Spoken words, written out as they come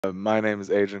My name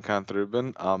is Adrian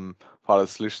Kantharubin. I'm part of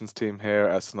the solutions team here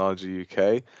at Synology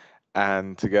UK,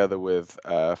 and together with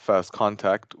First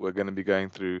Contact, we're going to be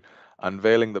going through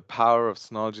unveiling the power of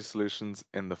Synology solutions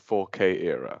in the 4K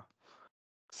era.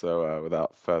 So,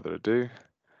 without further ado,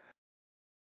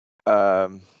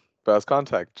 um, First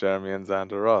Contact, Jeremy and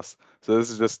Xander Ross. So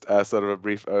this is just sort of a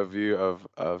brief overview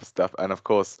of stuff, and of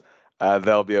course,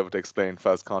 they'll be able to explain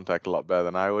First Contact a lot better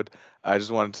than I would. I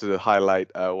just wanted to highlight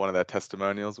one of their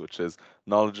testimonials, which is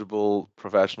knowledgeable,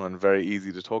 professional, and very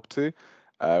easy to talk to,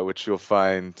 which you'll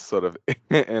find sort of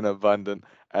in abundant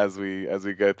as we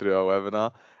go through our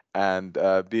webinar. And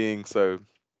being so,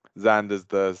 Xander's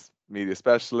the media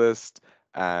specialist,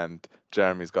 and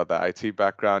Jeremy's got that IT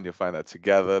background. You'll find that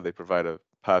together they provide a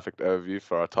perfect overview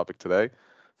for our topic today.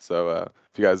 So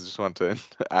if you guys just want to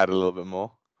add a little bit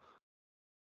more.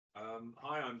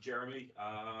 Hi, I'm Jeremy.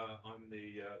 I'm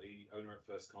the owner at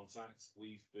First Contact.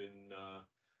 We've been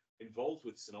involved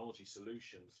with Synology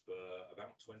solutions for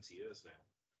about 20 years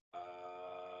now.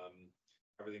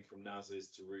 Everything from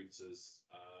NASes to routers.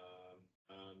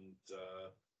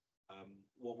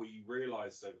 What we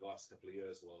realized over the last couple of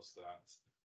years was that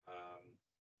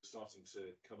we're starting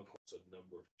to come across a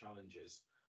number of challenges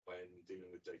when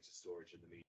dealing with data storage in the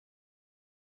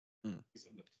media.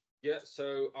 Yeah,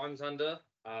 so I'm Xander.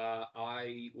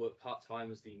 I work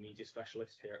part-time as the media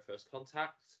specialist here at First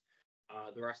Contact.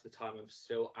 The rest of the time I'm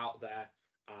still out there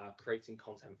creating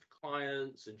content for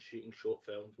clients and shooting short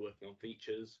films, working on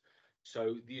features.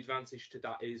 So the advantage to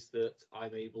that is that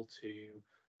I'm able to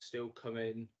still come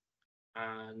in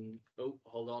and, oh,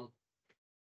 hold on.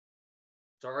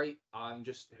 Sorry, I'm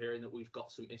just hearing that we've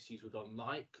got some issues with our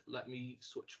mic. Let me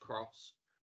switch across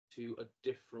to a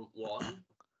different one.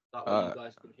 That way you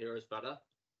guys can hear us better.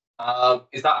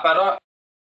 Is that better?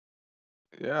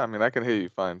 Yeah, I mean, I can hear you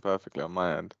fine, perfectly on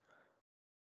my end.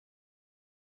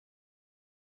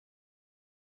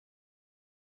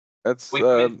 It's We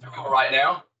can hear all right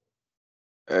now.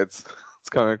 it's it's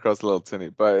coming across a little tinny,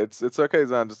 but it's okay,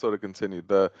 Zan. Just sort of continue.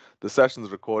 The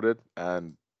session's recorded,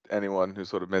 and anyone who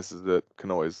sort of misses it can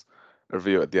always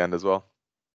review at the end as well.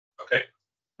 Okay.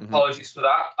 Apologies for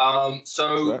that.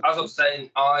 So as I was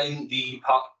saying, I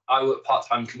work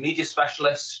part-time media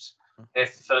specialist here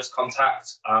for First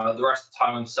Contact. The rest of the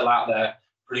time I'm still out there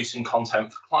producing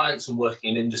content for clients and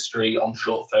working in industry on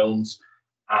short films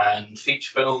and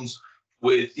feature films,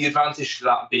 with the advantage to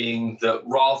that being that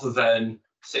rather than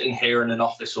sitting here in an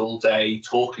office all day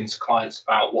talking to clients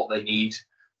about what they need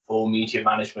for media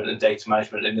management and data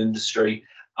management in industry,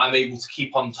 I'm able to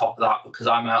keep on top of that because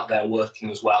I'm out there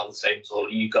working as well, the same as all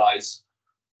of you guys.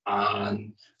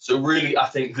 So really, I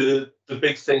think the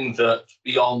big thing that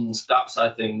beyond that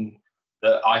side thing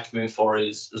that I come in for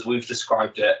is, as we've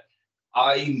described it,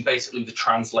 I'm basically the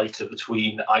translator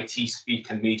between IT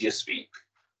speak and media speak.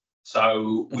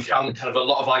 So we found that kind of a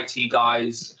lot of IT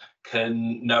guys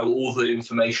can know all the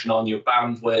information on your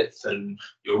bandwidth and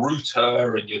your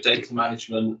router and your data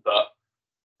management, but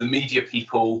the media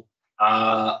people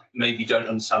maybe don't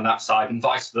understand that side, and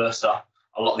vice versa.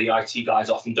 A lot of the IT guys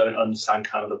often don't understand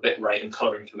kind of the bit rate and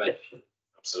color information.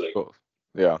 Absolutely. Cool.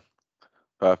 Yeah,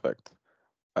 perfect.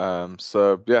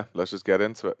 So yeah, let's just get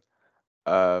into it.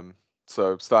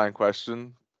 So starting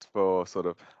question for sort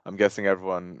of, I'm guessing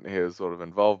everyone here is sort of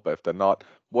involved, but if they're not,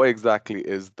 what exactly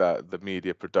is that the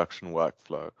media production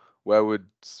workflow? Where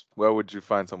would you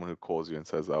find someone who calls you and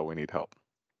says, "Oh, we need help"?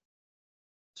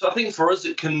 So I think for us,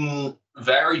 it can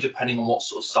vary depending on what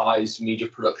sort of size media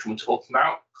production we're talking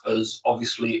about, because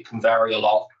obviously it can vary a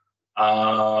lot.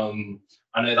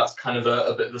 I know that's kind of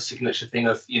a bit of a signature thing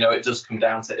of, it does come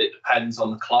down to it depends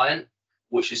on the client,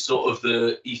 which is sort of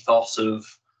the ethos of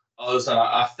us. And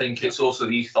I think it's also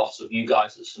the ethos of you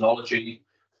guys at Synology.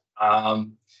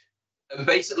 And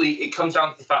basically, it comes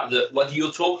down to the fact that whether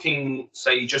you're talking,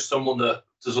 say, just someone that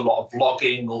does a lot of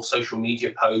vlogging or social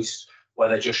media posts, where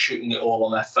they're just shooting it all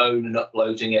on their phone and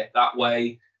uploading it that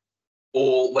way,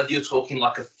 or whether you're talking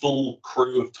like a full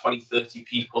crew of 20, 30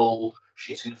 people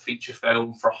shooting a feature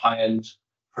film for a high-end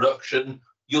production,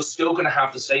 you're still going to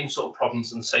have the same sort of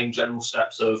problems and the same general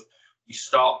steps of you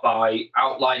start by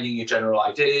outlining your general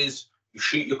ideas, you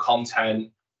shoot your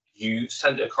content, you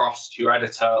send it across to your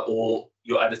editor or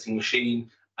your editing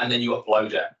machine, and then you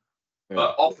upload it. Yeah.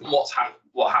 But often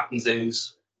what happens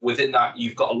is within that,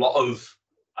 you've got a lot of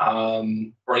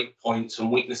breakpoints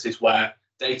and weaknesses where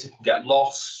data can get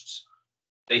lost,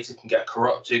 data can get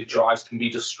corrupted, drives can be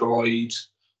destroyed,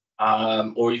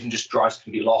 or even just drives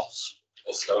can be lost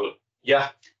or stolen. Yeah,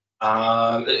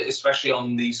 especially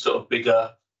on these sort of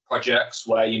bigger projects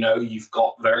where you've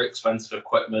got very expensive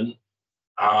equipment.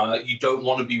 You don't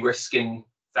want to be risking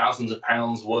thousands of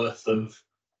pounds worth of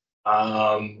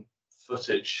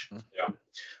footage. Yeah,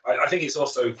 I think it's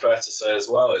also fair to say as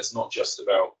well, it's not just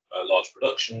about large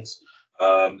productions.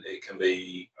 It can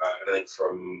be anything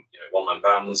from one-man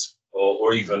bands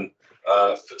or even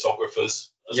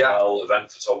photographers as well,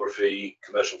 event photography,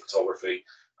 commercial photography.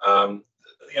 At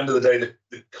the end of the day,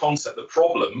 the concept, the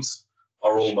problems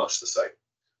are all much the same.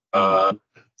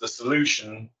 The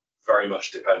solution very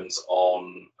much depends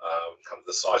on kind of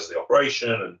the size of the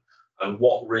operation and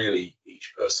what really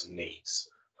each person needs.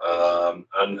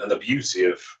 And the beauty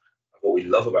of what we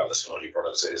love about the Synology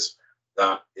products is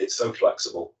that it's so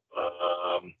flexible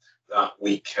that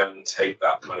we can take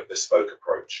that kind of bespoke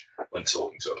approach when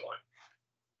talking to a client.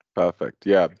 Perfect.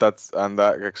 Yeah,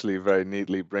 that actually very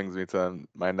neatly brings me to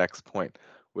my next point,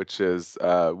 which is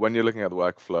when you're looking at the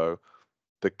workflow,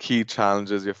 the key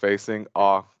challenges you're facing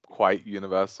are quite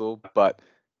universal, but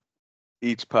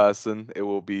each person,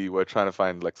 we're trying to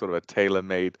find like sort of a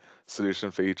tailor-made solution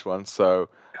for each one. So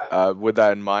with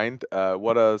that in mind,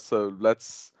 let's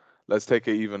take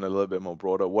it even a little bit more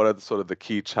broader. What are sort of the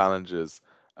key challenges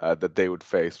that they would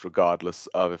face, regardless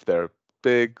of if they're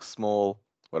big, small,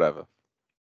 whatever?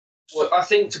 Well, I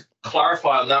think to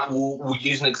clarify on that, we'll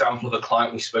use an example of a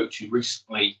client we spoke to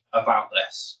recently about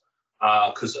this,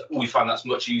 because we find that's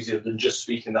much easier than just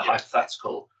speaking the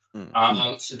hypothetical.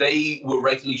 So they were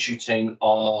regularly shooting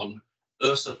on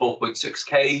Ursa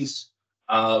 4.6Ks.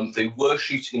 They were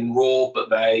shooting in RAW, but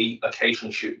they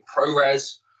occasionally shoot in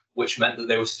ProRes, which meant that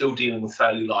they were still dealing with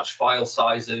fairly large file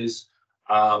sizes.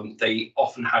 They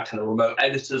often had kind of remote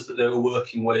editors that they were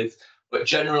working with, but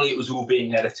generally it was all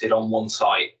being edited on one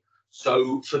site.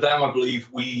 So for them, I believe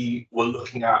we were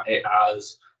looking at it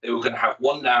as they were going to have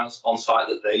one NAS on site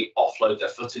that they offload their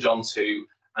footage onto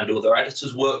and all their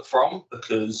editors work from,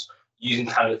 because using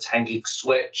kind of a 10 gig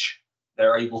switch,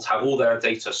 they're able to have all their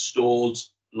data stored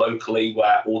locally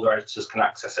where all their editors can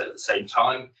access it at the same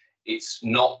time. It's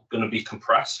not going to be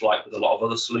compressed like with a lot of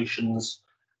other solutions.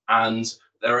 And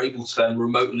they're able to then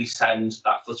remotely send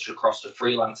that footage across to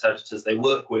freelance editors they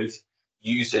work with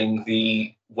using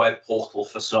the web portal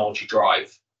for Synology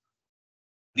Drive.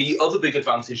 The other big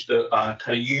advantage that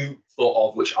kind of you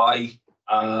thought of, which I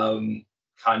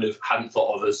kind of hadn't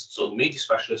thought of as sort of media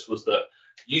specialist, was that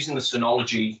using the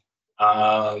Synology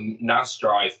NAS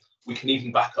drive, we can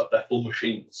even back up their full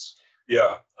machines.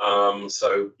 Yeah,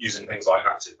 so using things like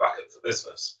Active Backup for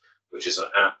Business, which is an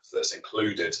app that's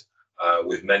included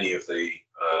with many of the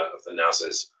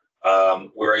NASs,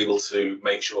 we're able to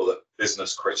make sure that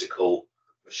business critical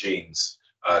machines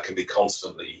can be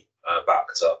constantly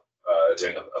backed up,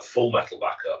 doing a full metal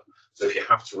backup. So if you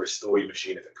have to restore your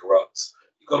machine if it corrupts,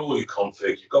 you've got all your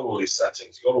config, you've got all your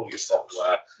settings, you've got all your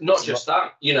software. Not just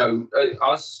that,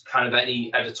 as kind of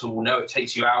any editor will know, it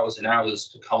takes you hours and hours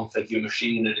to configure your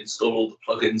machine and install all the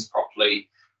plugins properly.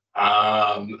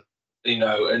 And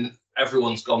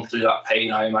everyone's gone through that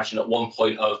pain, I imagine, at one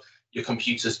point of your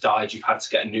computer's died, you've had to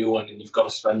get a new one, and you've got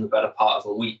to spend the better part of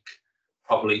a week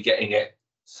probably getting it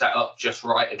set up just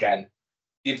right again.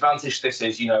 The advantage this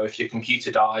is, if your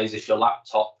computer dies, if your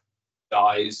laptop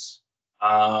dies,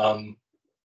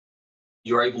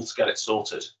 you're able to get it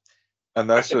sorted. And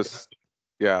that's just,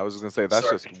 I was going to say that's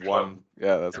just one,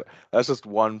 that's just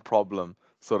one problem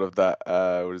sort of that,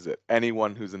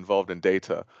 anyone who's involved in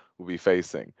data will be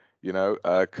facing,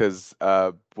 because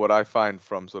what I find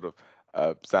from sort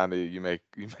of, Sandy, you may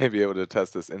be able to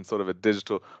test this in sort of a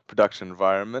digital production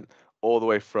environment, all the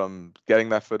way from getting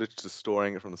that footage to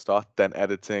storing it from the start, then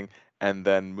editing, and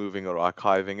then moving or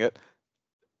archiving it.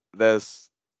 There's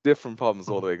different problems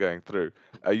all the way going through.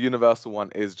 A universal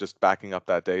one is just backing up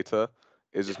that data,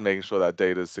 is just making sure that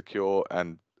data is secure,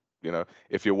 and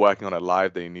if you're working on it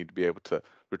live, then you need to be able to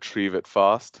retrieve it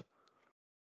fast.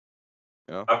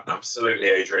 Absolutely,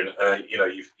 Adrian.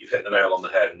 You've hit the nail on the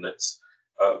head, and it's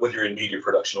whether you're in media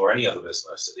production or any other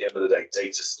business, at the end of the day,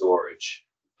 data storage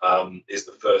is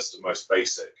the first and most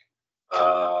basic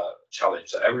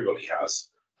challenge that everybody has.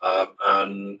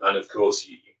 And of course,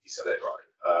 you said it right.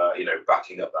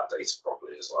 Backing up that data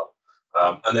properly as well.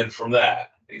 And then from there,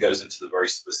 it goes into the very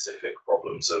specific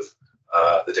problems of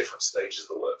the different stages of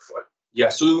the workflow. Yeah,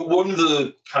 so one of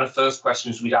the kind of first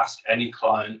questions we'd ask any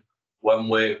client when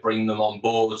we're bringing them on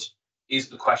board is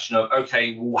the question of,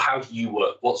 okay, well, how do you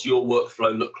work? What's your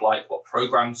workflow look like? What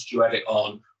programs do you edit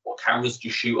on? What cameras do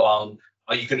you shoot on?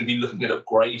 Are you going to be looking at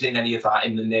upgrading any of that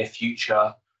in the near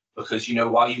future? Because,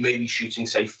 while you may be shooting,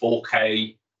 say,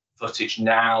 4K footage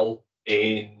now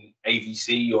in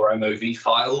AVC or MOV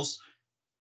files,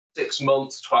 6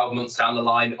 months, 12 months down the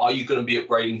line, are you going to be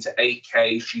upgrading to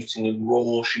 8K, shooting in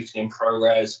RAW, shooting in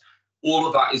ProRes? All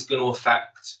of that is going to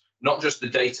affect not just the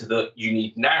data that you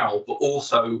need now, but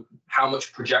also how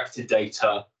much projected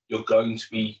data you're going to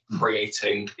be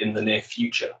creating in the near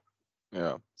future.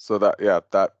 Yeah. So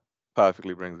that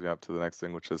perfectly brings me up to the next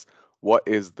thing, which is what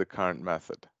is the current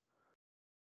method?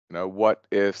 What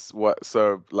ifs,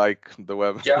 so like the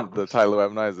web, Yeah. the title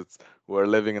of the webinar is, we're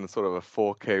living in sort of a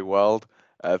 4K world.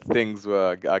 Things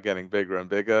are getting bigger and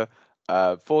bigger.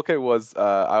 4K was,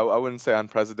 I wouldn't say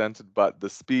unprecedented, but the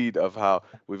speed of how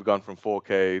we've gone from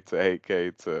 4K to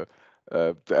 8K to,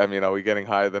 I mean, are we getting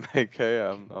higher than 8K?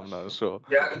 I'm not sure.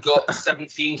 Yeah, got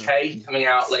 17K coming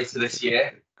out later this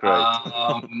year.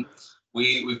 Great.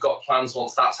 We've got plans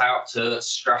once that's out to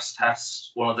stress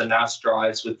test one of the NAS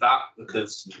drives with that,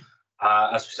 because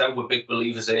as we said, we're big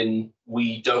believers in,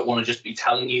 we don't want to just be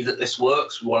telling you that this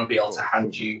works. We want to be able to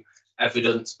hand you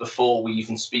evidence before we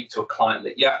even speak to a client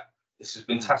that, yeah, this has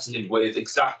been tested with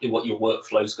exactly what your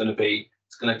workflow is going to be.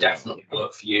 It's going to definitely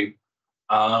work for you.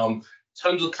 In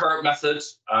terms of the current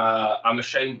methods, I'm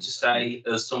ashamed to say,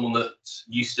 as someone that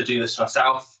used to do this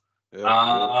myself,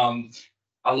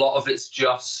 a lot of it's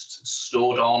just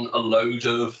stored on a load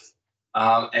of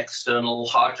external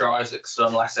hard drives,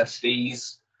 external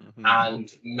SSDs,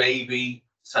 and maybe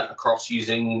sent across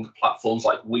using platforms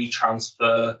like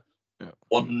WeTransfer,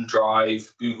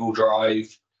 OneDrive, Google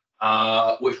Drive,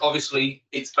 which obviously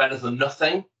it's better than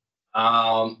nothing.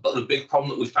 But the big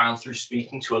problem that we found through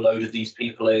speaking to a load of these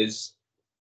people is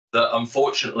that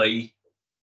unfortunately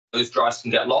those drives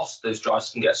can get lost, those drives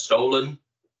can get stolen.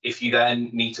 If you then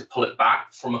need to pull it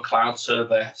back from a cloud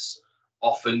service,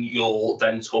 often you're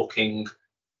then talking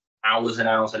hours and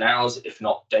hours and hours, if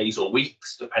not days or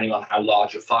weeks, depending on how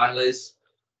large your file is.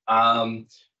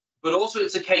 But also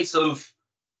it's a case of,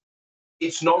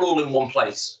 it's not all in one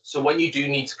place. So when you do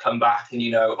need to come back and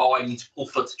I need to pull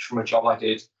footage from a job I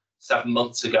did 7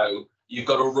 months ago, you've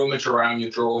got to rummage around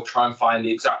your drawer, try and find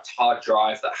the exact hard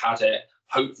drive that had it,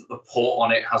 hope that the port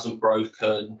on it hasn't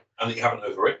broken. And that you haven't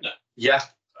overwritten it. Yeah.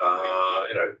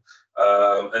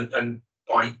 And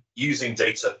by using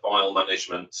data file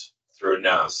management through a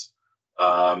NAS,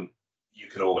 you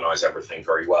can organize everything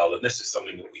very well. And this is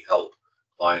something that we help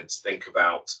clients think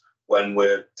about when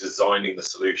we're designing the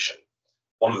solution.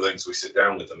 One of the things, we sit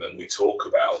down with them and we talk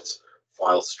about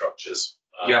file structures.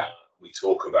 We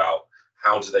talk about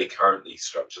how do they currently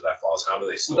structure their files, how do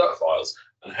they store their files,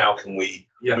 and how can we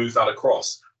move that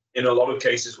across. In a lot of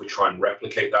cases, we try and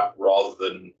replicate that rather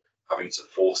than having to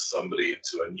force somebody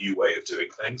into a new way of doing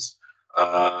things.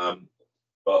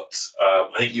 But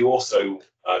I think you also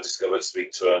discovered,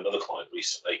 speaking to another client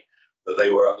recently, that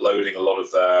they were uploading a lot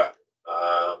of their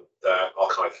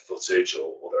archive footage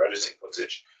or their editing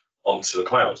footage onto the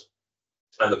cloud.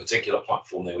 And the particular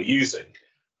platform they were using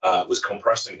was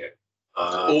compressing it.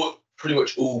 Or pretty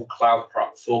much all cloud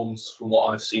platforms, from what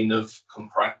I've seen, have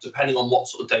compressed, depending on what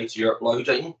sort of data you're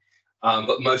uploading.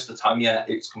 But most of the time,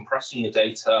 it's compressing your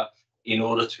data in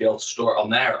order to be able to store it on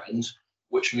their end,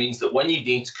 which means that when you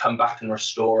need to come back and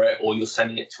restore it, or you're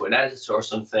sending it to an editor or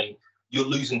something, you're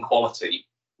losing quality,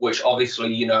 which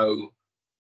obviously,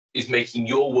 is making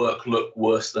your work look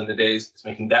worse than it is. It's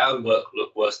making their work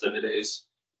look worse than it is.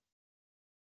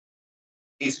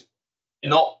 It's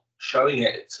not showing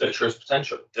it its true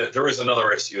potential. There is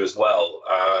another issue as well.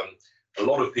 A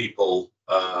lot of people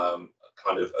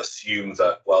kind of assume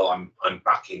that, well, I'm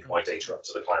backing my data up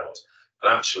to the cloud,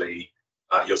 and actually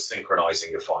you're synchronizing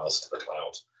your files to the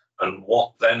cloud. And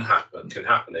what then can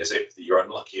happen is, if you're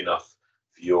unlucky enough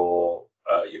for your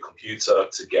computer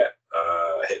to get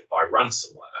hit by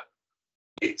ransomware,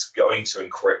 it's going to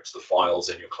encrypt the files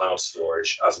in your cloud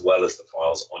storage as well as the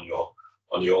files on your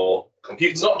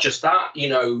computer. It's not just that,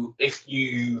 if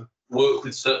you work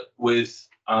with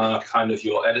kind of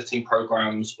your editing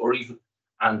programs, or even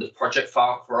and the project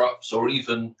file corrupts, or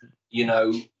even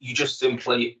you just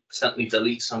simply accidentally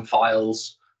delete some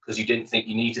files because you didn't think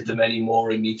you needed them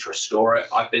anymore and need to restore it.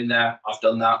 I've been there, I've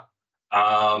done that.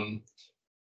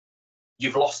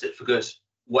 You've lost it for good.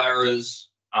 Whereas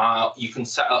you can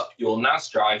set up your NAS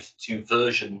drive to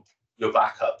version your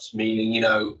backups, meaning,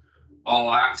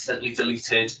 I accidentally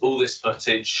deleted all this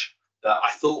footage that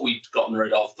I thought we'd gotten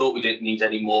rid of, thought we didn't need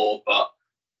anymore, but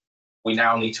we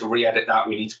now need to re-edit that,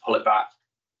 we need to pull it back.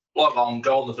 Log on,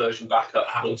 go on the version backup.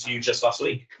 Happened to you just last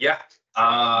week. Yeah.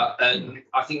 And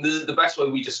I think the best way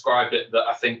we describe it, that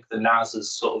I think the NAS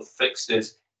has sort of fixed,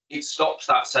 is it stops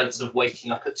that sense of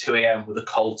waking up at 2 a.m. with a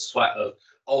cold sweat of,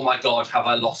 oh my God, have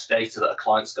I lost data that a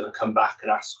client's going to come back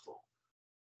and ask for?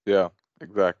 Yeah,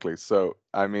 exactly. So,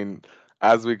 I mean,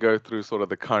 as we go through sort of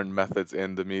the current methods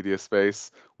in the media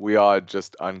space, we are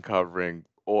just uncovering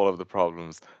all of the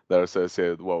problems that are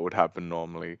associated with what would happen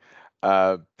normally.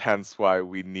 Hence why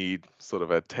we need sort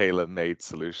of a tailor-made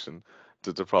solution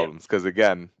to problems. Because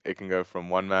again, it can go from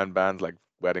one-man bands like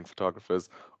wedding photographers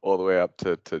all the way up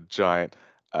to giant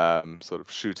sort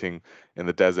of shooting in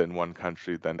the desert in one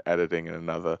country, then editing in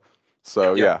another.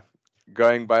 So yeah,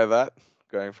 going by that,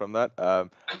 going from that,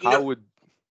 how would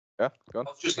yeah, go on. I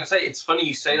was just going to say, it's funny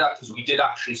you say that because we did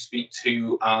actually speak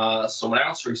to someone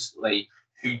else recently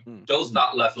who does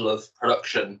that level of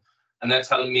production, and they're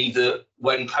telling me that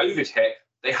when COVID hit,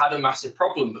 they had a massive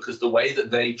problem because the way that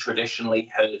they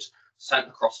traditionally had sent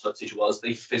across footage was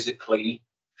they physically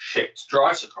shipped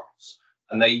drives across,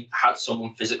 and they had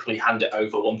someone physically hand it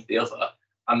over one to the other,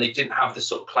 and they didn't have this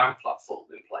sort of cloud platform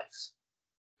in place.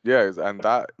 Yeah, and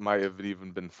that might have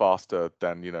even been faster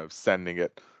than, sending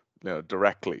it,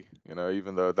 directly,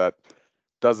 even though that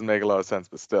doesn't make a lot of sense,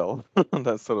 but still,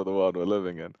 that's sort of the world we're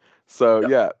living in. So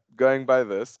yeah, going by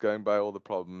all the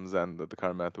problems and the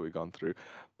current method we've gone through,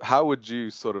 how would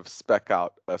you sort of spec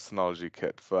out a Synology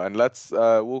kit for, and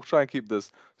we'll try and keep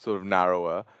this sort of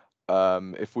narrower.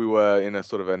 If we were in a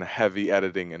sort of a heavy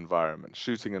editing environment,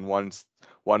 shooting in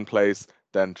one place,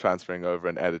 then transferring over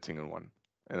and editing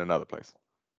in another place.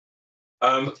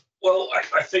 Well,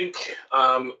 I think,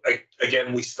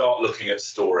 again, we start looking at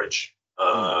storage.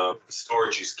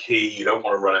 Storage is key. You don't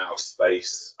want to run out of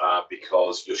space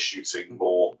because you're shooting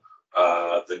more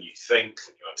than you think,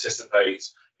 than you anticipate.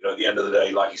 At the end of the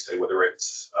day, like you say, whether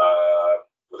it's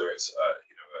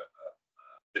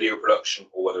video production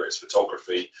or whether it's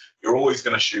photography, you're always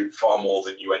going to shoot far more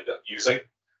than you end up using.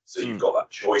 So you've got that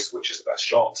choice, which is the best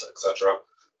shot, etc.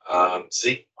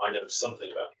 See, I know something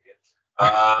about it.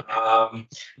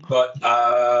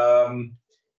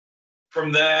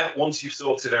 From there, once you've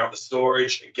sorted out the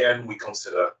storage, again, we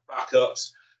consider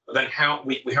backups. But then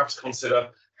we have to consider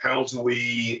how do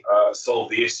we solve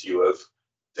the issue of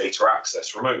data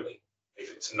access remotely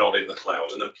if it's not in the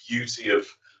cloud. And the beauty of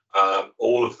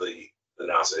all of the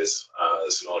NASes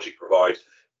that Synology provide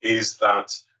is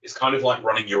that it's kind of like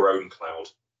running your own cloud.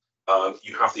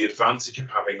 You have the advantage of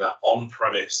having that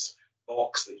on-premise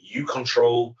box that you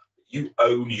control. You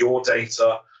own your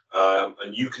data,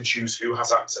 and you can choose who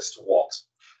has access to what.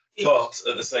 But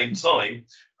at the same time,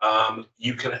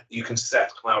 you can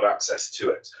set cloud access to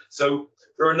it. So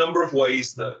there are a number of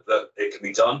ways that it can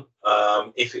be done.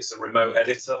 If it's a remote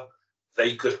editor,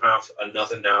 they could have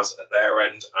another NAS at their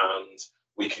end, and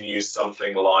we can use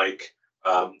something like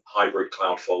hybrid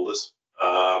cloud folders,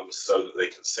 so that they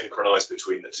can synchronize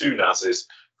between the two NASes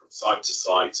from site to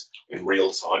site in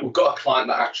real time. We've got a client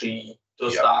that actually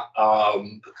does that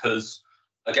because,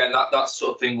 again, that's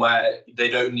sort of thing where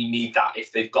they'd only need that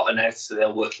if they've got an editor they're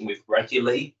working with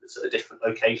regularly that's at a different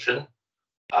location.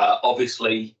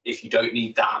 Obviously, if you don't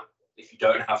need that, if you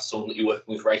don't have someone that you're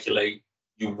working with regularly,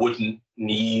 you wouldn't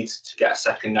need to get a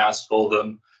second NAS for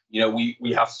them.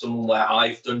 We have someone where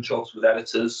I've done jobs with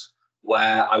editors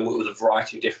where I work with a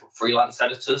variety of different freelance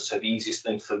editors. So the easiest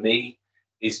thing for me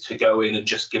is to go in and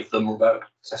just give them remote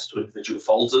access to individual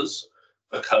folders,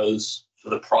 because for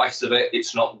the price of it,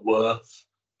 it's not worth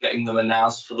getting them a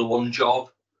NAS for the one job.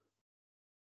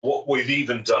 What we've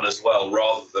even done as well,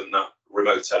 rather than that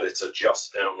remote editor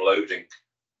just downloading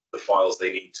the files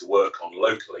they need to work on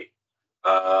locally,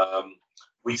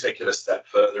 we take it a step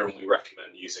further and we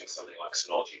recommend using something like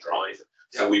Synology Drive.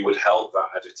 So we would help that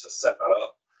editor set that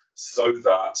up so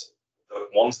that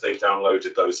once they've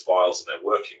downloaded those files and they're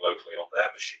working locally on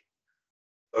their machine,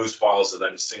 those files are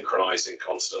then synchronizing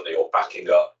constantly or backing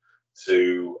up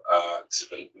to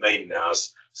the main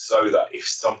NAS, so that if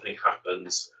something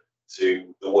happens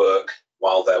to the work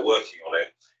while they're working on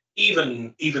it,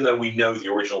 even though we know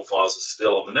the original files are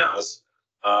still on the NAS,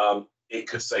 it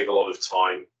could save a lot of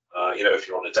time. If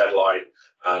you're on a deadline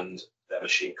and their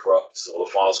machine corrupts or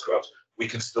the files corrupt, we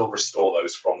can still restore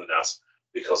those from the NAS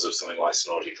because of something like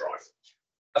Synology Drive.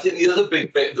 I think the other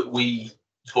big bit that we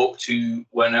talk to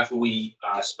whenever we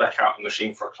spec out a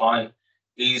machine for a client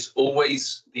is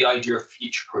always the idea of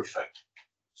future proofing.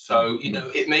 So,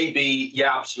 it may be,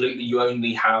 absolutely, you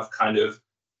only have kind of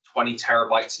 20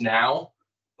 terabytes now,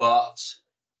 but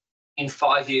in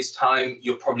 5 years' time,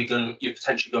 you're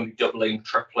potentially going to be doubling,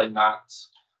 tripling that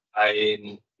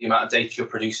in the amount of data you're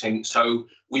producing. So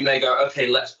we may go, okay,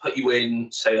 let's put you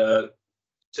in, say, a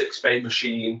 6-bay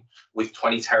machine with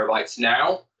 20 terabytes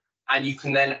now, and you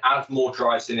can then add more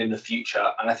drives in the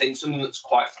future. And I think something that's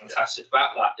quite fantastic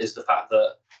about that is the fact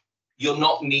that you're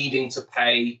not needing to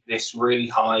pay this really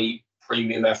high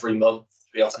premium every month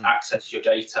to be able to access your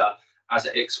data as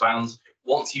it expands.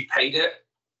 Once you've paid it,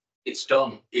 it's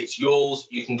done. It's yours.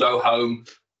 You can go home.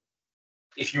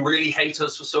 If you really hate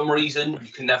us for some reason,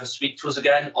 you can never speak to us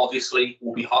again. Obviously,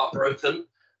 we'll be heartbroken.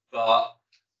 but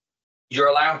you're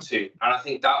allowed to. And I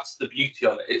think that's the beauty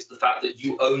of it. It's the fact that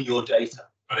you own your data.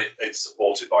 And it's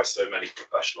supported by so many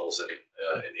professionals in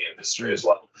the industry as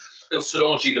well.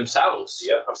 Synology themselves.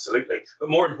 Yeah, absolutely. But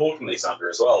more importantly, Xander,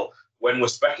 as well, when we're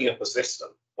speccing up a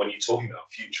system, when you're talking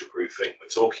about future-proofing, we're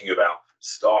talking about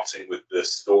starting with the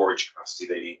storage capacity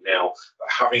they need now, but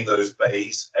having those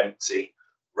bays empty,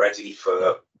 ready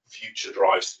for future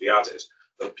drives to be added.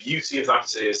 The beauty of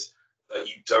that is that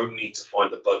you don't need to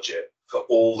find the budget for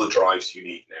all the drives you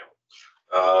need now.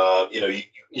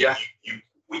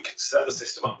 We can set the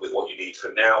system up with what you need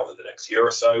for now and the next year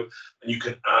or so, and you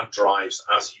can add drives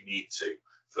as you need to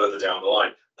further down the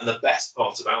line. And the best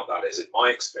part about that is, in my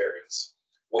experience,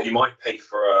 what you might pay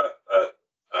for an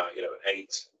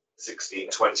 8, 16,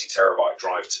 20 terabyte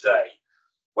drive today,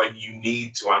 when you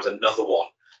need to add another one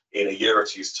in a year or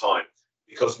two's time,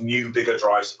 because new, bigger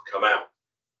drives have come out,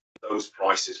 those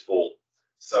prices fall.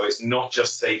 So it's not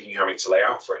just saving you having to lay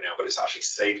out for it now, but it's actually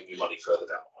saving you money further down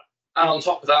the line. And on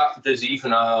top of that, there's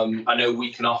even, I know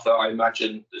we can offer, I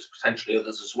imagine there's potentially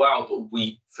others as well, but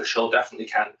we for sure definitely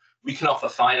can. We can offer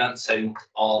financing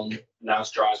on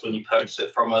NAS drives when you purchase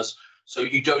it from us. So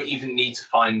you don't even need to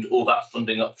find all that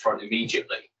funding up front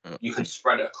immediately. You can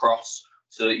spread it across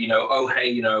so that,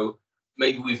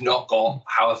 maybe we've not got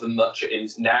however much it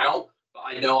is now, but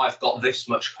I know I've got this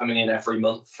much coming in every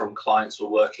month from clients we're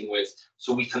working with.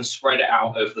 So we can spread it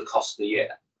out over the cost of the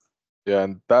year. Yeah,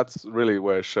 and that's really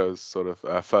where it shows sort of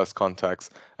First Contact's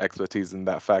expertise in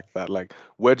that fact that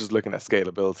we're just looking at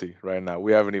scalability right now.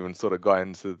 We haven't even sort of got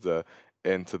into the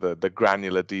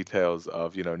granular details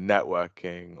of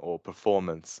networking or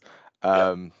performance,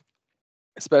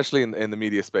 especially in the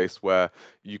media space where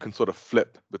you can sort of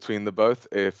flip between the both.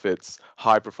 If it's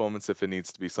high performance, if it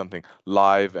needs to be something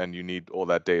live and you need all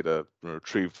that data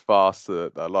retrieved fast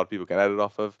that a lot of people can edit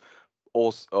off of.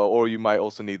 Also, or you might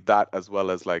also need that as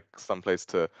well as some place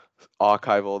to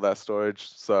archive all that storage.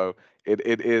 So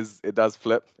it does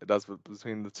flip. It does flip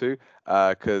between the two.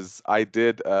 Because I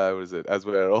did as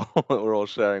we're all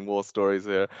sharing war stories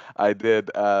here. I did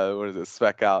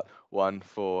spec out one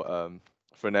for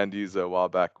an end user a while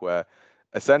back where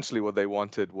essentially what they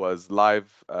wanted was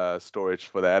live storage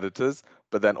for the editors,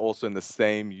 but then also in the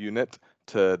same unit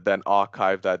to then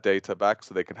archive that data back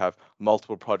so they can have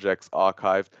multiple projects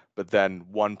archived, but then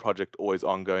one project always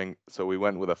ongoing. So we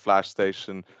went with a flash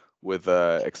station with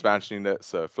a expansion unit,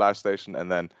 so flash station, and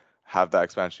then have that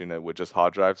expansion unit with just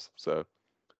hard drives. So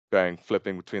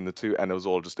flipping between the two, and it was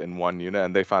all just in one unit,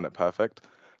 and they found it perfect.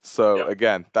 So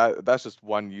again, that's just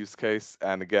one use case,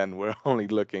 and again, we're only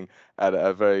looking at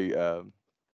a very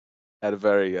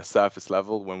surface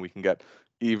level when we can get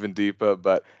even deeper.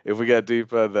 But if we get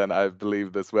deeper, then I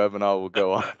believe this webinar will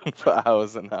go on for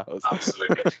hours and hours.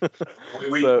 Absolutely.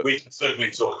 We can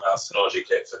certainly talk about Synology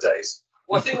Kit for days.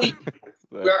 Well, I think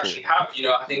we actually have,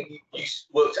 I think you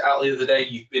worked out the other day,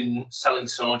 you've been selling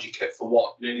Synology Kit for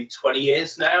what, nearly 20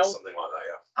 years now? Something like that,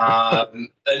 yeah.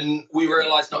 And we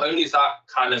realised not only is that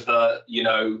kind of a,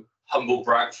 humble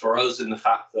brag for us in the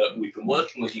fact that we've been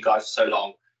working with you guys for so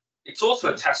long, it's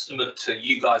also a testament to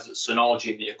you guys at Synology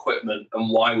and the equipment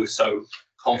and why we're so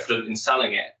confident in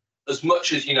selling it. As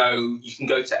much as, you can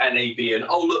go to NAB and,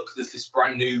 oh, look, there's this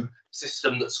brand new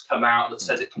system that's come out that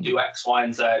says it can do X, Y,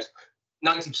 and Z.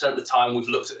 90% of the time we've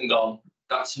looked at it and gone,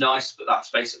 that's nice, but that's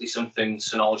basically something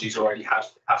Synology's already had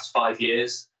for the past 5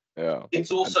 years. Yeah.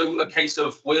 It's also a case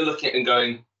of we're looking at it and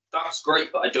going, that's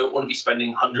great, but I don't want to be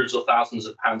spending hundreds or thousands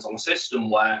of pounds on a system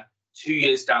where 2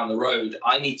 years down the road,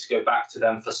 I need to go back to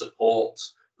them for support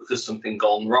because something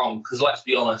gone wrong. Because let's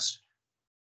be honest,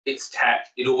 it's tech.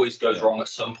 It always goes wrong at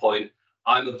some point.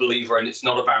 I'm a believer in it's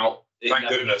not about... Thank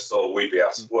goodness, or we'd be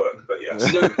out of work, but yes.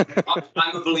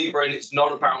 I'm a believer in it's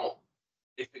not about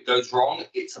if it goes wrong,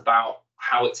 it's about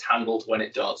how it's handled when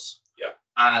it does. Yeah.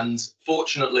 And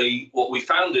fortunately, what we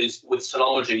found is with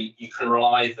Synology, you can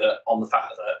rely on the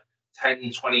fact that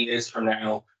 10, 20 years from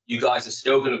now, you guys are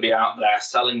still going to be out there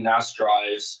selling NAS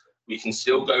drives. We can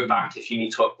still go back if you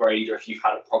need to upgrade or if you've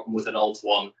had a problem with an old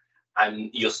one, and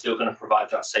you're still going to provide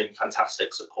that same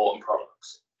fantastic support and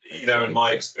products. In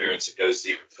my experience, it goes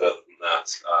even further than that.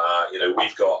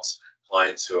 We've got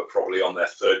clients who are probably on their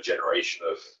third generation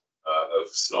of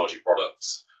Synology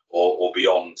products or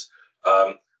beyond.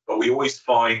 But we always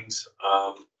find,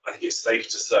 I think it's safe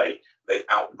to say, they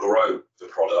outgrow the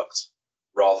product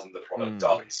rather than the product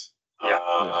dies.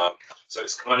 So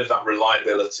it's kind of that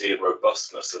reliability and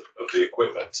robustness of the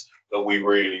equipment that we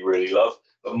really, really love.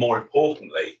 But more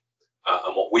importantly,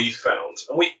 and what we found,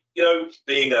 and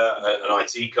being an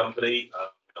IT company,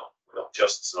 we're not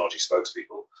just Synology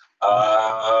spokespeople,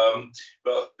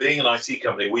 But being an IT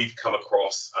company, we've come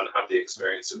across and had the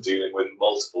experience of dealing with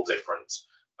multiple different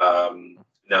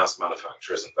NAS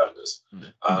manufacturers and vendors.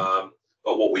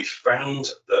 But what we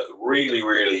found that really,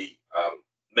 really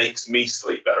makes me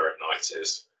sleep better at night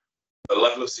is the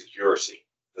level of security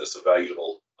that's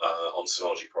available on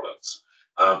Synology products.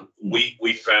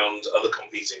 We found other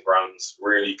competing brands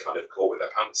really kind of caught with their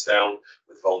pants down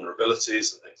with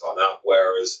vulnerabilities and things like that,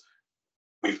 whereas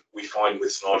we find with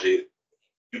Synology,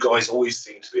 you guys always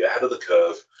seem to be ahead of the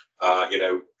curve,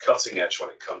 cutting edge when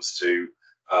it comes to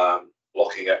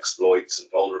blocking exploits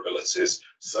and vulnerabilities,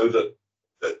 so that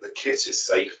the kit is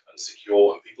safe and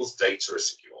secure and people's data is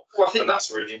secure. Well, I think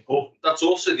that's really important. That's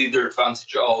also the other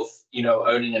advantage of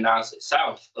owning a NAS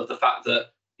itself, of the fact that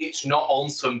it's not on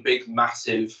some big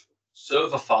massive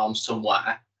server farm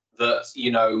somewhere that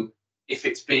if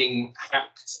it's being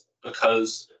hacked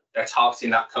because they're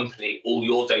targeting that company, all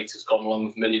your data's gone along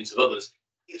with millions of others.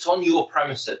 It's on your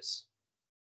premises.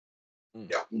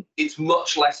 Yeah. It's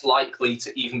much less likely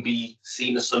to even be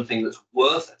seen as something that's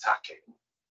worth attacking.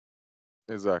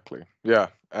 Exactly. Yeah.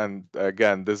 And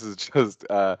again, this is just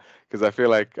because I feel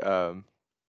like when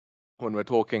we're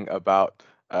talking about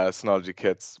Synology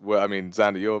kits, I mean,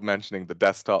 Xander, you're mentioning the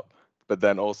desktop, but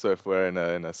then also if we're in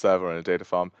a server or in a data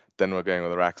farm, then we're going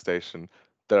with a rack station.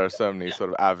 There are so many sort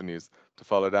of avenues to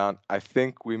follow down. I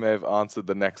think we may have answered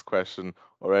the next question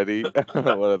already. What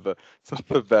are the some of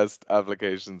the best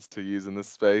applications to use in this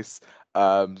space?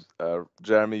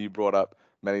 Jeremy, you brought up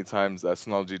many times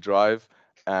Synology Drive,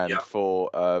 and for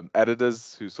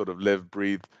editors who sort of live,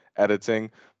 breathe editing,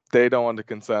 they don't want to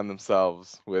concern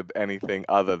themselves with anything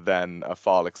other than a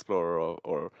file explorer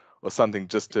or something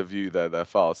just to view their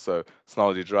files. So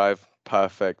Synology Drive,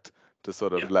 perfect to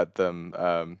sort of let them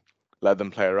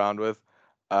play around with.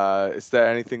 Is there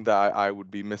anything that I would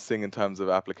be missing in terms of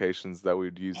applications that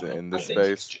we'd use in this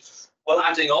space? Well,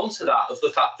 adding on to that, of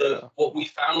the fact that what we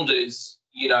found is,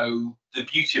 the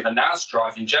beauty of a NAS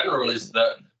drive in general is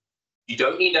that you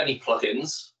don't need any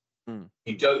plugins.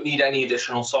 You don't need any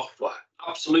additional software.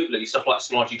 Absolutely, stuff like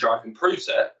Synology Drive improves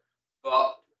it,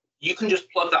 but you can just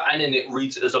plug that in and it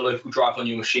reads it as a local drive on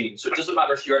your machine. So it doesn't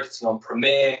matter if you're editing on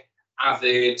Premiere,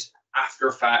 Avid, After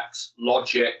Effects,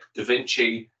 Logic,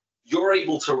 DaVinci, you're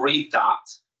able to read that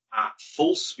at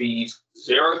full speed,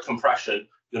 zero compression.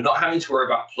 You're not having to worry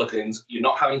about plugins. You're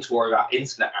not having to worry about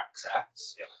internet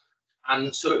access.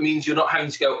 And so it means you're not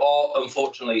having to go, oh,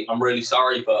 unfortunately, I'm really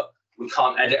sorry, but we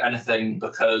can't edit anything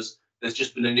because there's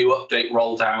just been a new update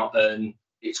rolled out and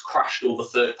it's crashed all the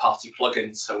third-party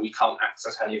plugins, so we can't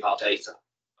access any of our data.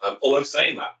 Although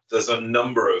saying that, there's a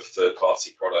number of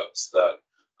third-party products that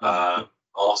are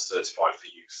certified for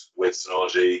use with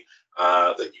Synology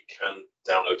that you can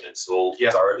download and install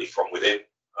directly from within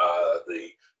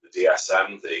the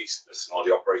DSM, the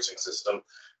Synology operating system,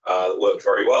 that work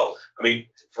very well. I mean,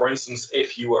 for instance,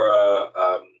 if you were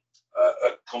a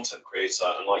content creator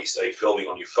and, like you say, filming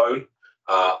on your phone,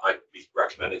 I'd be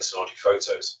recommending Synology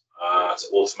Photos to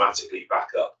automatically back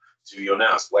up to your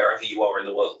NAS wherever you are in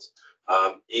the world.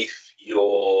 If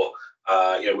you're,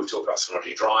 we've talked about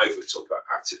Synology Drive, we've talked about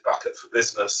active backup for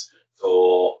business,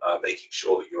 for making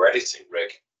sure that your editing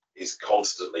rig is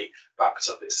constantly backed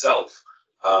up itself.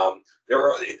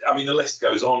 The list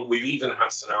goes on. We've even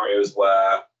had scenarios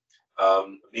where a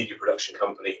media production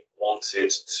company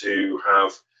wanted to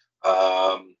have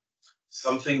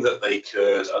something that they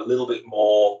could a little bit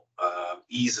more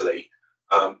easily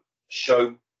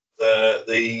show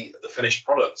the finished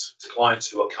product to clients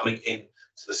who are coming in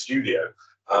to the studio.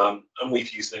 And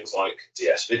we've used things like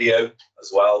DS Video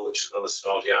as well, which is another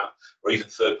Synology app, or even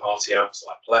third-party apps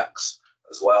like Plex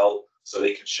as well, so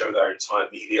they can show their entire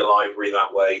media library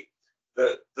that way.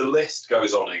 The list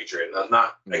goes on, Adrian, and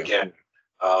that, again,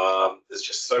 there's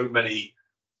just so many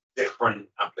different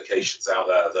applications out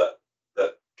there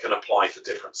that can apply for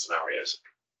different scenarios.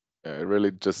 Yeah, it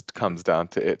really just comes down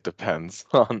to it depends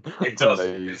on. It does. On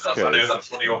the use I case. know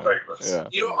that's one of your favourites. Yeah.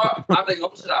 Adding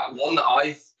on to that, one that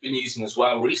I've been using as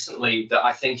well recently that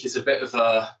I think is a bit of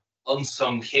a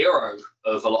unsung hero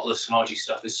of a lot of the Synology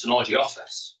stuff is Synology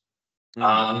Office.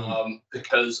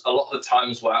 Because a lot of the time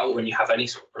as well, when you have any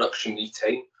sort of production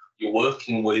meeting, you're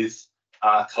working with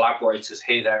collaborators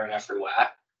here, there, and everywhere.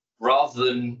 Rather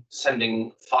than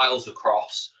sending files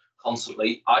across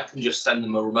constantly, I can just send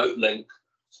them a remote link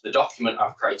to the document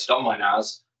I've created on my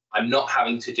NAS. I'm not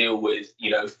having to deal with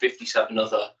 57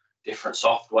 other different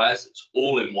softwares. It's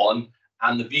all in one,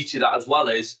 and the beauty of that as well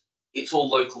is it's all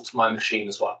local to my machine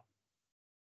as well.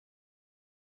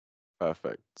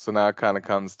 Perfect. So now it kind of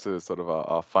comes to sort of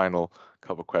our final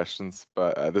couple questions,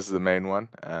 but this is the main one.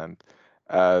 And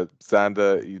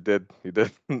Xander, you did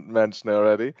mention it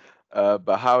already,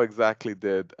 but how exactly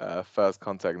did First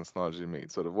Contact and Synology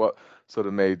meet? Sort of what sort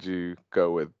of made you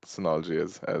go with Synology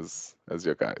as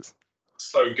your guys?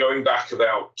 So going back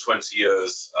about 20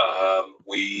 years,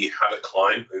 we had a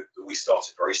client who we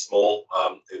started very small.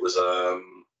 It was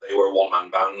they were a one-man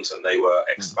band and they were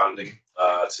expanding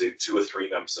to 2 or 3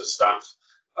 members of staff.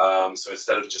 So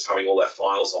instead of just having all their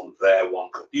files on their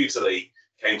one computer, they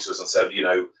came to us and said,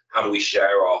 how do we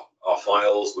share our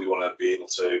files? We want to be able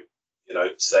to,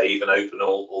 save and open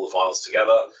all the files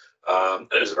together. And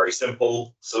it was a very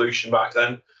simple solution back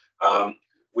then.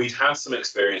 We'd had some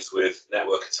experience with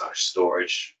network attached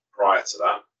storage prior to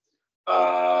that,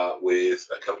 with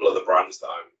a couple of the brands that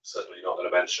I'm certainly not going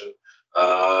to mention,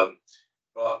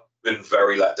 but been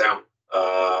very let down.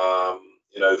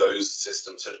 Those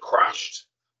systems had crashed.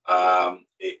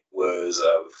 It was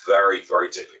a very, very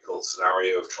difficult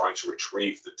scenario of trying to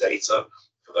retrieve the data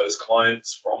for those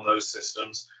clients from those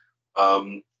systems.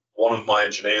 One of my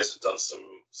engineers had done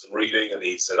some reading, and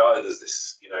he said, there's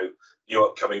this, new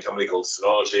upcoming company called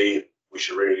Synology. We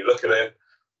should really look at it.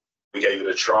 We gave it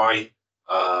a try.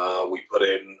 We put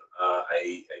in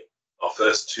our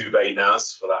first 2-bay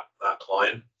NAS for that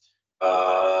client.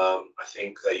 I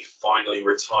think they finally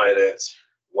retired it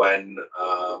when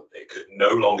it could no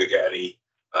longer get any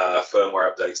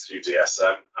firmware updates through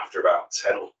DSM after about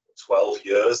 10 or 12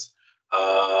 years.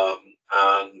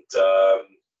 And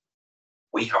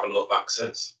we haven't looked back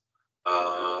since.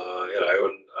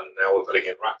 And now we're putting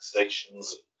in rack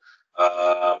stations,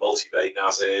 multi-bay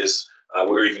NASes.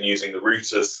 We're even using the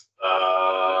routers,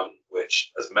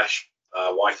 which as mesh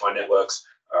Wi-Fi networks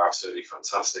are absolutely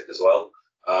fantastic as well.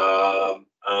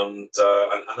 And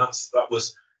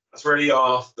that's really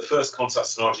the First Contact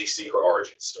Synology secret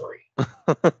origin story.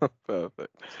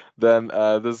 Perfect. Then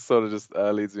this sort of just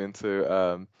leads me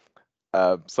into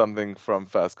something from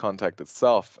First Contact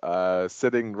itself.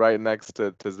 Sitting right next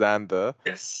to Xander,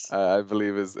 Yes. I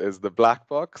believe is the black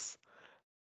box.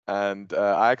 And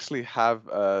I actually have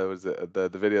was it the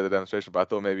video of the demonstration, but I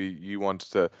thought maybe you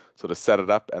wanted to sort of set it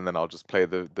up, and then I'll just play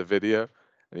the video,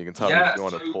 and you can tell me if you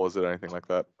want to pause it or anything like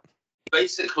that.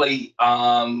 Basically,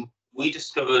 we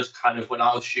discovered kind of when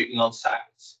I was shooting on set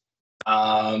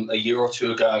a year or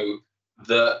 2 ago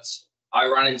that I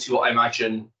ran into what I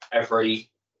imagine every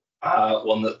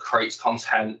one that creates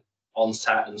content on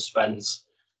set and spends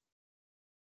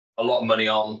a lot of money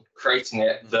on creating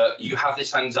it, that you have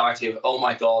this anxiety of, oh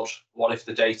my God, what if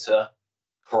the data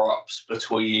corrupts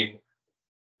between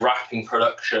wrapping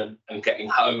production and getting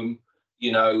home?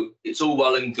 It's all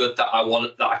well and good that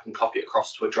I can copy it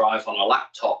across to a drive on a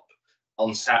laptop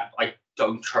on set. I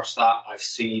don't trust that. I've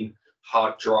seen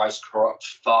hard drives corrupt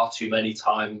far too many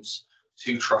times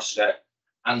to trust it.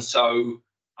 And so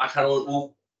I kind of,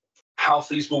 well, how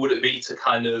feasible would it be to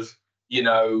kind of,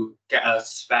 get a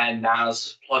spare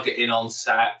NAS, plug it in on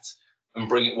set, and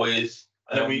bring it with?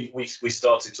 And then we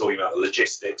started talking about the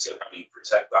logistics of how you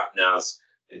protect that NAS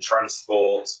in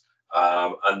transport,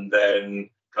 and then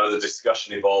kind of the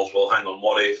discussion evolved. Well, hang on,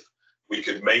 what if we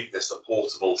could make this a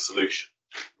portable solution,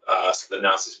 so the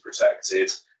NAS is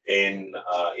protected in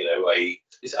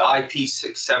it's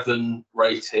IP67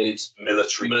 rated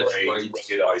military grade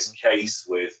ruggedized case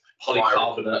with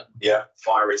polycarbonate,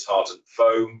 fire retardant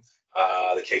foam.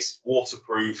 The case is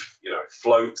waterproof. It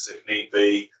floats if need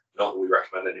be. Not that we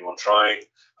recommend anyone trying.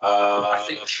 I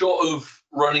think short of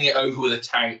running it over with a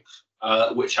tank,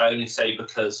 which I only say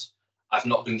because I've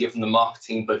not been given the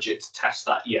marketing budget to test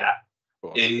that yet,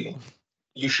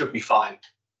 you should be fine.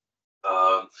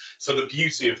 So the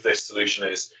beauty of this solution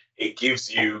is it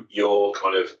gives you your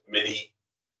kind of mini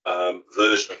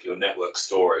version of your network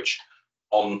storage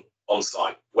on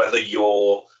site, whether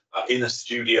you're in a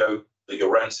studio that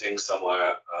you're renting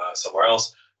somewhere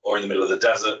else, or in the middle of the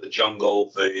desert, the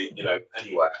jungle,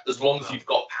 anywhere. As long as you've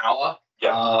got power,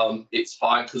 it's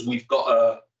fine, because we've got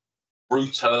a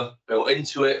router built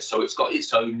into it, so it's got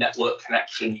its own network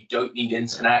connection. You don't need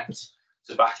internet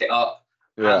to back it up.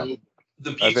 Yeah. And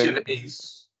the beauty of it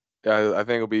is... Yeah, I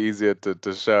think it'll be easier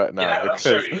to show it now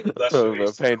because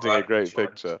we're painting a great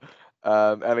picture.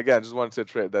 And again, just wanted to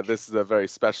iterate that this is a very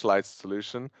specialized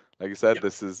solution. Like you said,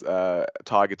 this is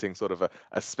targeting sort of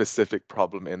a specific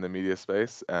problem in the media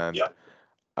space, and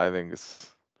I think it's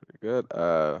pretty good.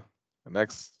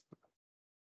 Next,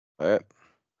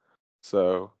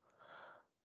 so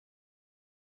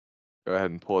go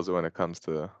ahead and pause it when it comes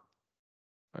to.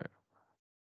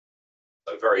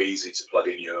 So very easy to plug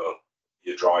in your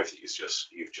drive that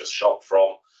you've just shot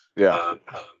from.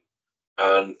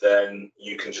 And then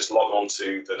you can just log on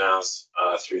to the NAS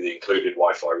through the included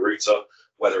Wi-Fi router,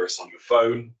 whether it's on your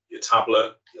phone, your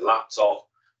tablet, your laptop,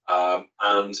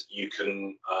 and you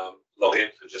can log in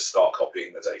and just start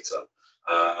copying the data.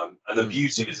 And the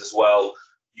beauty is as well,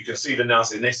 you can see the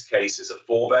NAS in this case is a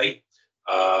 4-bay.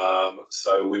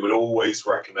 So we would always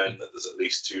recommend that there's at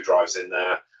least 2 drives in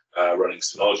there running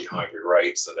Synology hybrid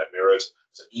RAID, so they're mirrored.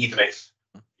 So even if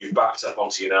you've backed up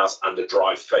onto your NAS and the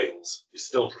drive fails, you're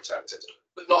still protected.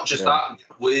 But not just that,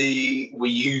 we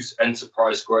use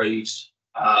enterprise grade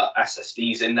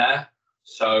SSDs in there,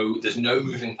 so there's no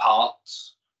moving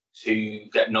parts to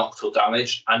get knocked or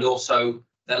damaged, and also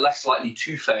they're less likely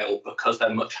to fail because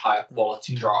they're much higher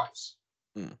quality drives.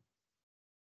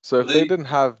 So if they didn't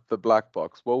have the black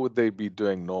box, what would they be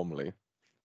doing normally?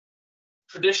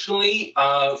 Traditionally,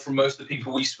 from most of the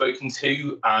people we've spoken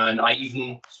to, and I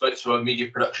even spoke to a media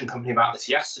production company about this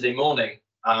yesterday morning,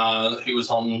 who was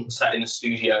on set in a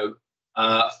studio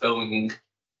filming,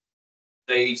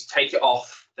 they'd take it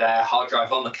off their hard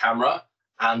drive on the camera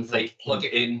and they'd plug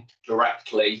it in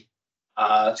directly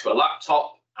to a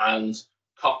laptop and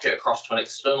copy it across to an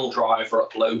external drive or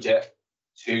upload it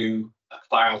to a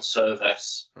cloud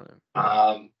service.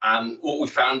 And what we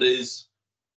found is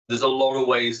there's a lot of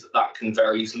ways that that can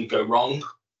very easily go wrong.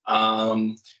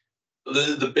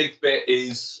 The big bit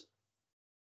is,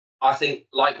 I think,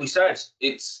 like we said,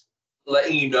 it's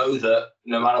letting you know that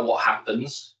no matter what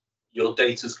happens, your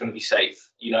data is going to be safe.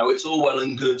 You know, it's all well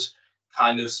and good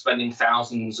kind of spending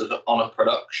thousands on a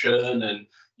production, and,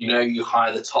 you know, you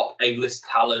hire the top A-list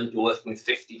talent, you're working with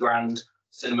 50 grand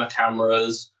cinema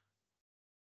cameras.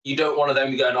 You don't want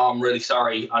them going, oh, I'm really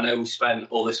sorry, I know we spent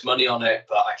all this money on it,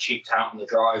 but I cheaped out on the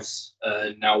drives,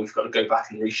 and now we've got to go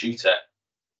back and reshoot it.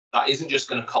 That isn't just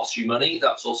going to cost you money,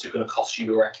 that's also going to cost you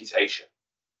your reputation.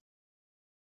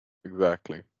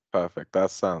 Exactly. Perfect.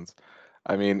 That sounds.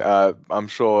 I mean, I'm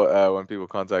sure when people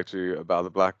contact you about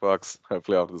the black box,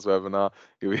 hopefully after this webinar,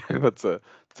 you'll be able to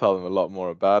tell them a lot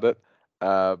more about it.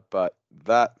 But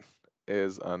that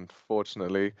is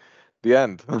unfortunately the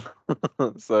end.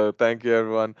 So thank you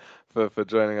everyone for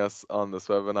joining us on this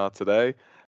webinar today.